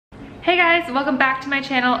Hey guys, welcome back to my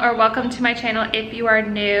channel, or welcome to my channel if you are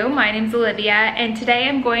new. My name's Olivia, and today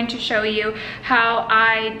I'm going to show you how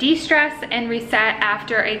I de-stress and reset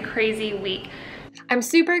after a crazy week. I'm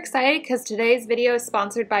super excited because today's video is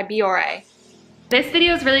sponsored by Bioré. This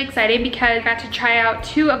video is really exciting because I got to try out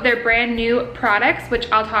 2 of their brand new products,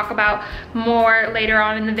 which I'll talk about more later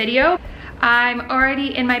on in the video. I'm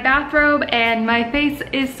already in my bathrobe and my face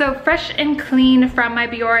is so fresh and clean from my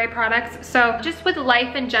Bioré products. So just with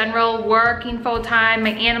life in general, working full-time,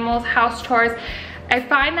 my animals, house chores, I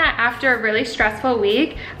find that after a really stressful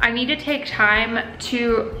week, I need to take time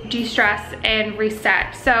to de-stress and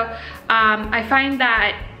reset. So I find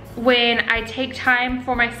that when I take time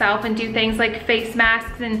for myself and do things like face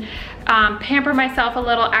masks and pamper myself a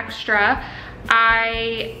little extra,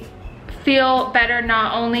 I feel better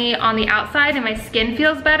not only on the outside and my skin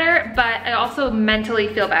feels better, but I also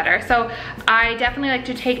mentally feel better. So I definitely like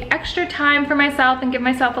to take extra time for myself and give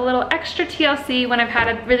myself a little extra TLC when I've had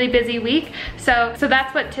a really busy week. So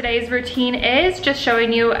that's what today's routine is, just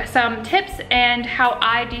showing you some tips and how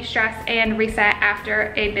I de-stress and reset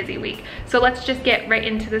after a busy week. So let's just get right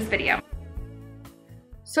into this video.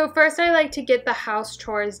 So first I like to get the house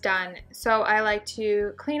chores done. So I like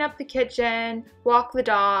to clean up the kitchen, walk the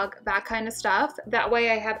dog, that kind of stuff. That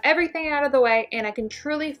way I have everything out of the way and I can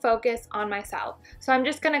truly focus on myself. So I'm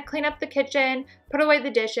just gonna clean up the kitchen, put away the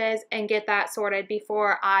dishes, and get that sorted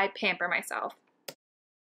before I pamper myself.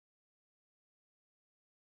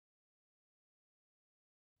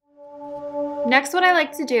 Next, what I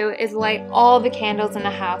like to do is light all the candles in the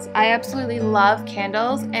house. I absolutely love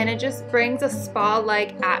candles, and it just brings a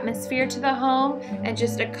spa-like atmosphere to the home and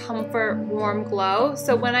just a comfort, warm glow.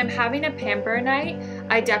 So when I'm having a pamper night,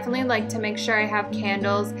 I definitely like to make sure I have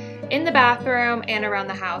candles in the bathroom and around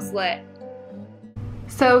the house lit.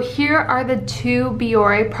 So here are the 2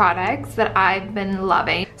 Bioré products that I've been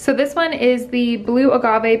loving. So this one is the Blue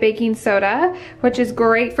Agave Baking Soda, which is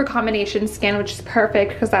great for combination skin, which is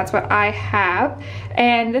perfect because that's what I have.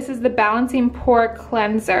 And this is the Balancing Pore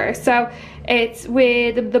Cleanser. So it's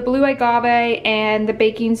with the Blue Agave and the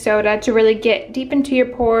baking soda to really get deep into your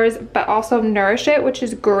pores, but also nourish it, which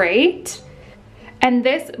is great. And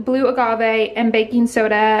this Blue Agave and baking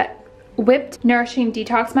soda whipped nourishing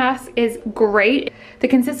detox mask is great. The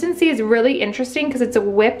consistency is really interesting because it's a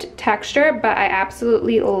whipped texture, but I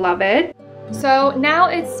absolutely love it. So now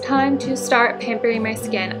it's time to start pampering my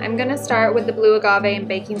skin. I'm gonna start with the Blue Agave and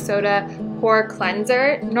baking soda pore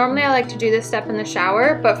cleanser. Normally I like to do this step in the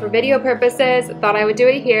shower, but for video purposes, thought I would do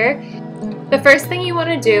it here. The first thing you want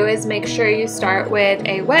to do is make sure you start with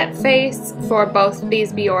a wet face for both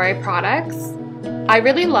these Bioré products. I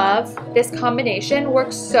really love this combination,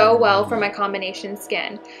 works so well for my combination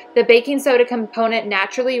skin. The baking soda component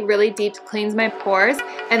naturally really deep cleans my pores,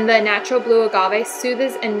 and the natural Blue Agave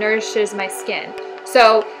soothes and nourishes my skin.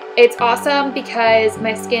 So it's awesome because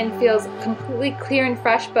my skin feels completely clear and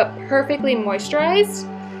fresh but perfectly moisturized.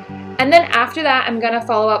 And then after that, I'm gonna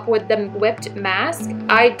follow up with the whipped mask.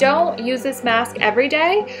 I don't use this mask every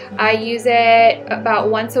day. I use it about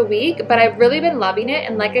once a week, but I've really been loving it.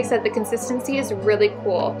 And like I said, the consistency is really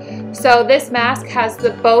cool. So this mask has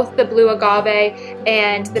both the Blue Agave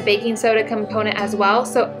and the baking soda component as well.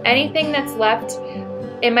 So anything that's left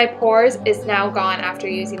in my pores is now gone after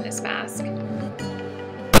using this mask.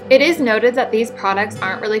 It is noted that these products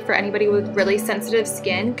aren't really for anybody with really sensitive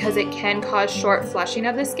skin because it can cause short flushing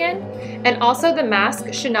of the skin. And also the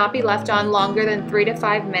mask should not be left on longer than 3 to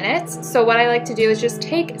 5 minutes. So what I like to do is just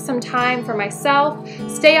take some time for myself,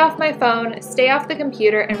 stay off my phone, stay off the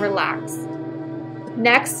computer, and relax.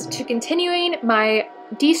 Next, to continuing my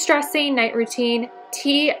de-stressing night routine,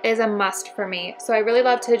 tea is a must for me. So I really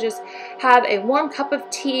love to just have a warm cup of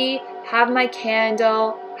tea, have my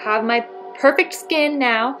candle, have my perfect skin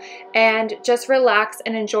now, and just relax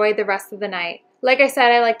and enjoy the rest of the night. Like I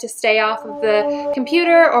said, I like to stay off of the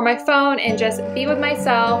computer or my phone and just be with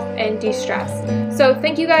myself and de-stress. So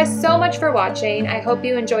thank you guys so much for watching. I hope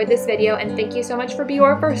you enjoyed this video, and thank you so much for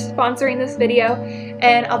Bioré for sponsoring this video,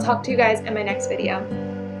 and I'll talk to you guys in my next video.